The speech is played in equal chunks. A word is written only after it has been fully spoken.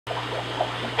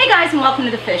Hey guys, and welcome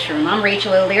to the Fish Room. I'm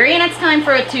Rachel O'Leary, and it's time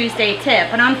for a Tuesday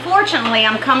tip. And unfortunately,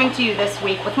 I'm coming to you this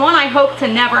week with one I hope to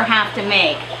never have to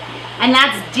make, and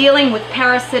that's dealing with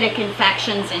parasitic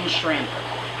infections in shrimp.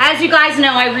 As you guys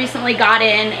know, I recently got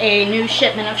in a new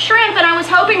shipment of shrimp, and I was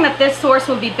hoping that this source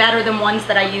would be better than ones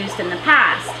that I used in the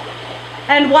past.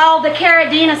 And while the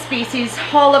Caridina species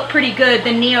all look pretty good, the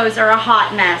Neos are a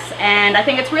hot mess, and I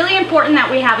think it's really important that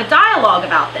we have a dialogue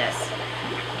about this.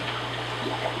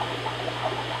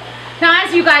 Now,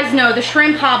 as you guys know, the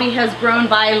shrimp hobby has grown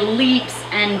by leaps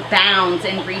and bounds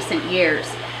in recent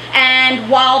years. And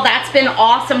while that's been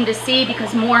awesome to see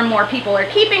because more and more people are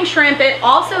keeping shrimp, it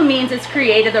also means it's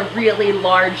created a really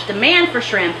large demand for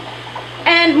shrimp.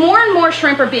 And more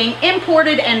shrimp are being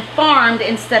imported and farmed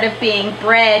instead of being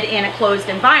bred in a closed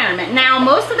environment. Now,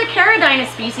 most of the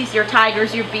Caridina species, your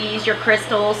tigers, your bees, your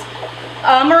crystals,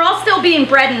 are all still being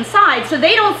bred inside, so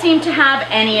they don't seem to have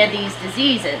any of these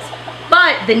diseases.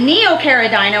 But the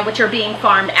Neocaridina, which are being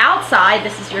farmed outside,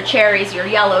 this is your cherries, your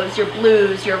yellows, your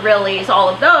blues, your rillies, all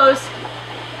of those,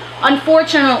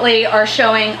 unfortunately are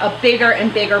showing a bigger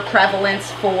and bigger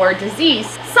prevalence for disease,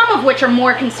 some of which are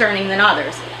more concerning than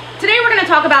others. Today we're going to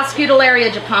talk about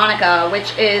Scutellaria japonica,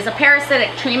 which is a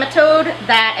parasitic trematode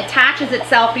that attaches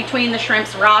itself between the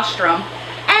shrimp's rostrum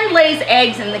and lays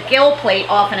eggs in the gill plate,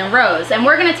 often in rows. And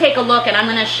we're going to take a look, and I'm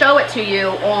going to show it to you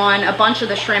on a bunch of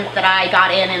the shrimp that I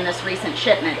got in this recent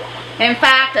shipment. In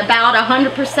fact, about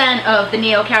 100% of the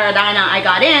Neocaridina I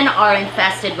got in are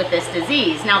infested with this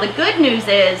disease. Now, the good news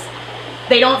is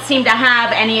they don't seem to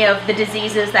have any of the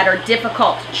diseases that are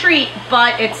difficult to treat,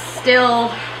 but it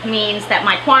still means that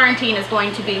my quarantine is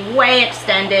going to be way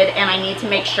extended, and I need to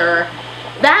make sure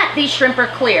that these shrimp are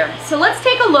clear. So let's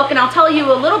take a look, and I'll tell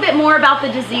you a little bit more about the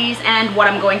disease and what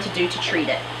I'm going to do to treat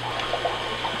it.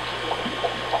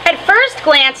 At first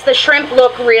glance, the shrimp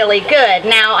look really good.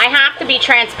 Now, I have to be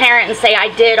transparent and say I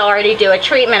did already do a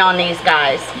treatment on these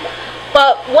guys.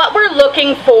 But what we're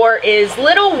looking for is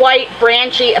little white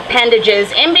branchy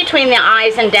appendages in between the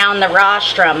eyes and down the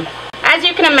rostrum. As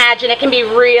you can imagine, it can be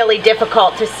really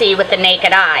difficult to see with the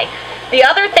naked eye. The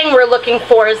other thing we're looking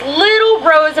for is little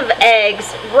rows of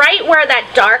eggs right where that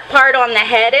dark part on the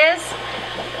head is.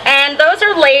 And those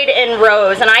are laid in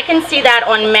rows, and I can see that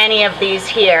on many of these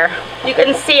here. You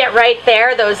can see it right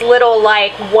there. Those little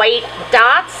like white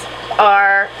dots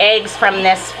are eggs from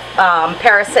this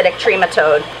parasitic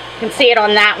trematode. You can see it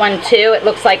on that one too. It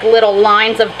looks like little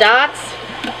lines of dots.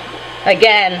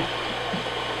 Again,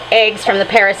 eggs from the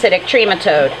parasitic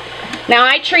trematode. Now,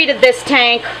 I treated this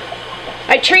tank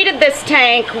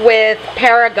with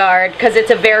Paragard because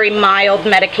it's a very mild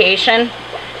medication.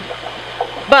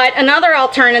 But another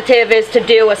alternative is to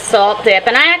do a salt dip.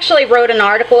 And I actually wrote an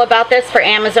article about this for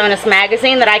Amazonas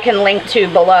Magazine that I can link to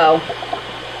below.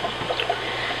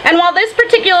 And while this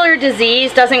particular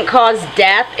disease doesn't cause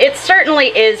death, it certainly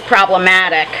is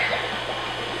problematic.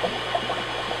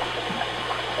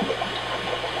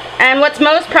 And what's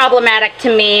most problematic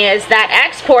to me is that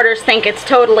exporters think it's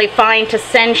totally fine to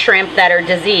send shrimp that are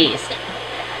diseased.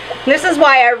 This is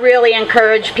why I really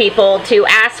encourage people to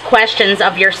ask questions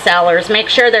of your sellers. Make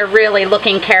sure they're really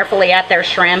looking carefully at their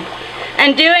shrimp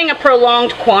and doing a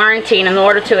prolonged quarantine in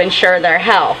order to ensure their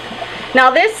health. Now,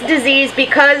 this disease,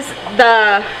 because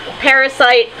the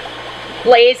parasite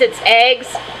lays its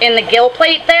eggs in the gill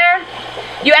plate there,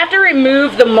 you have to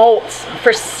remove the molts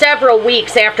for several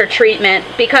weeks after treatment,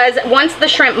 because once the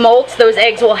shrimp molts, those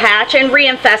eggs will hatch and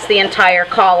reinfest the entire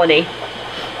colony.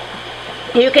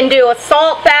 You can do a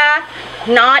salt bath,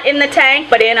 not in the tank,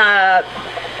 but in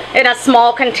a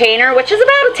small container, which is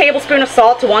about a tablespoon of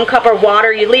salt to 1 cup of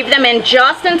water. You leave them in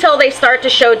just until they start to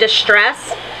show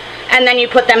distress, and then you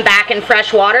put them back in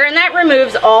fresh water, and that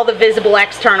removes all the visible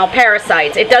external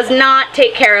parasites. It does not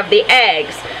take care of the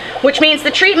eggs, which means the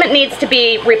treatment needs to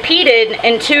be repeated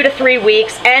in 2 to 3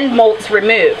 weeks and molts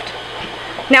removed.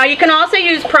 Now, you can also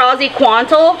use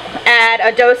praziquantel at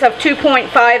a dose of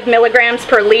 2.5 milligrams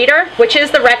per liter, which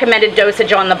is the recommended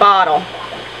dosage on the bottle.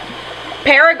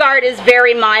 Paragard is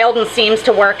very mild and seems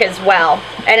to work as well,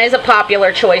 and is a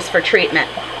popular choice for treatment.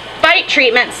 Bite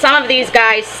treatment, some of these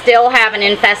guys still have an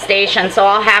infestation, so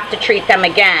I'll have to treat them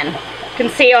again. You can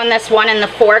see on this one in the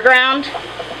foreground,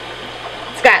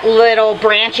 it's got little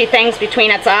branchy things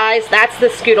between its eyes. That's the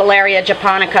Scutellaria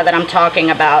japonica that I'm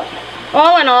talking about.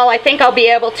 All in all, I think I'll be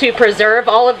able to preserve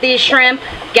all of these shrimp,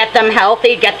 get them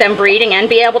healthy, get them breeding, and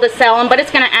be able to sell them, but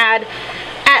it's going to add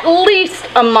at least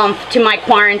a month to my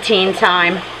quarantine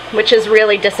time, which is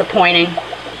really disappointing.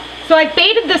 So I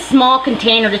baited this small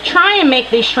container to try and make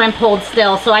these shrimp hold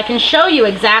still so I can show you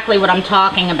exactly what I'm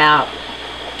talking about.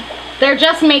 They're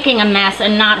just making a mess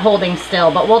and not holding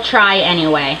still, but we'll try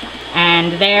anyway.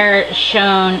 And they're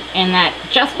shown in that,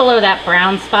 just below that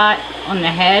brown spot on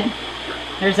the head,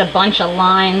 there's a bunch of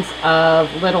lines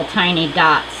of little tiny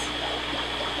dots.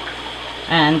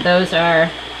 And those are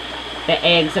the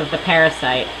eggs of the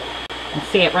parasite. You can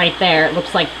see it right there. It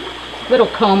looks like little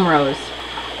comb rows.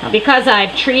 Now, because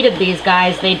I've treated these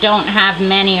guys, they don't have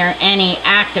many or any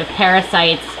active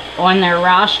parasites on their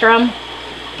rostrum.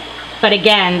 But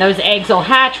again, those eggs will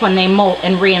hatch when they molt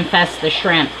and reinfest the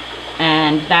shrimp.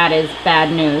 And that is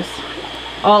bad news.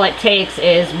 All it takes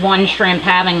is one shrimp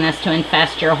having this to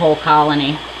infest your whole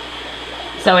colony.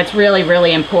 So it's really,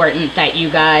 really important that you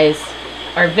guys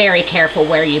are very careful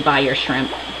where you buy your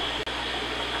shrimp.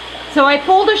 So I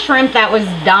pulled a shrimp that was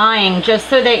dying just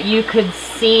so that you could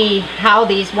see how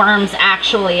these worms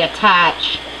actually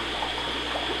attach.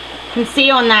 You can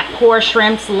see on that poor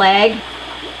shrimp's leg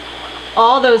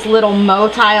all those little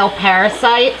motile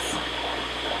parasites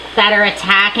that are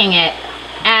attacking it.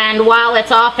 And while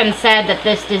it's often said that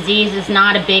this disease is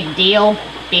not a big deal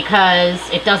because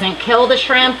it doesn't kill the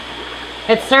shrimp,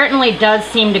 it certainly does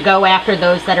seem to go after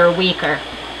those that are weaker.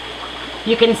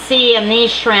 You can see in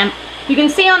these shrimp, you can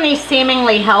see on these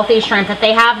seemingly healthy shrimp that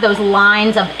they have those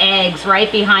lines of eggs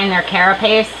right behind their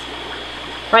carapace,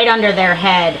 right under their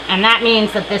head. And that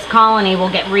means that this colony will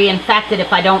get reinfected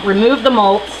if I don't remove the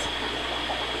molts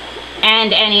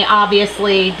and any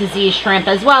obviously diseased shrimp,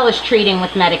 as well as treating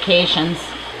with medications.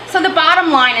 So the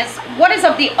bottom line is, what is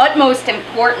of the utmost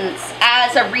importance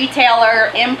as a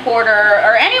retailer, importer,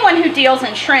 or anyone who deals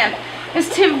in shrimp is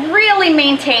to really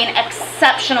maintain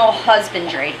exceptional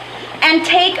husbandry and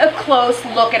take a close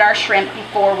look at our shrimp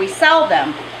before we sell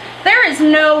them. There is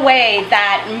no way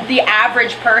that the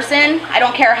average person, I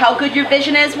don't care how good your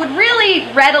vision is, would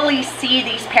really readily see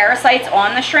these parasites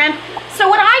on the shrimp. So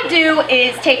what I do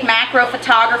is take macro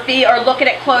photography or look at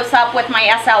it close up with my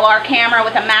SLR camera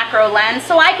with a macro lens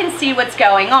so I can see what's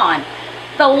going on.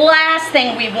 The last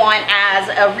thing we want as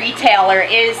a retailer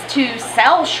is to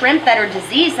sell shrimp that are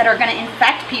diseased, that are going to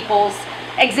infect people's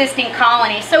existing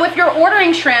colony. So if you're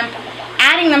ordering shrimp,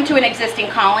 adding them to an existing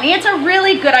colony, it's a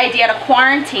really good idea to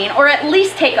quarantine or at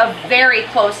least take a very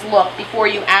close look before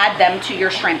you add them to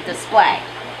your shrimp display.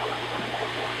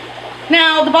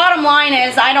 Now, the bottom line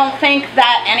is, I don't think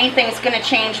that anything's going to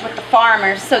change with the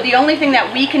farmers. So the only thing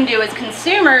that we can do as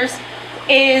consumers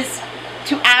is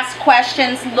to ask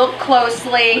questions, look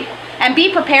closely, and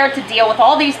be prepared to deal with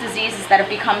all these diseases that have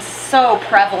become so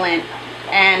prevalent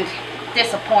and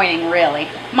disappointing, really.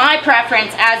 My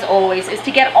preference, as always, is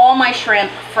to get all my shrimp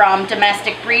from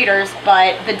domestic breeders,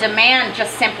 but the demand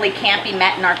just simply can't be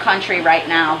met in our country right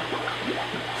now.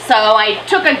 So I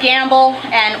took a gamble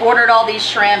and ordered all these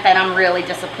shrimp, and I'm really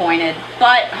disappointed.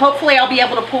 But hopefully I'll be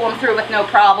able to pull them through with no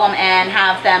problem and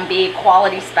have them be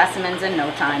quality specimens in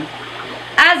no time.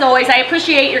 As always, I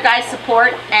appreciate your guys'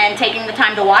 support and taking the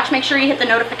time to watch. Make sure you hit the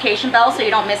notification bell so you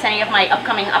don't miss any of my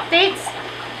upcoming updates.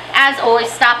 As always,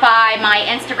 stop by my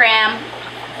Instagram,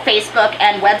 Facebook,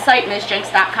 and website,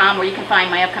 MsJinx.com, where you can find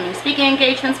my upcoming speaking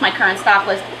engagements, my current stock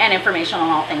list, and information on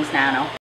all things nano.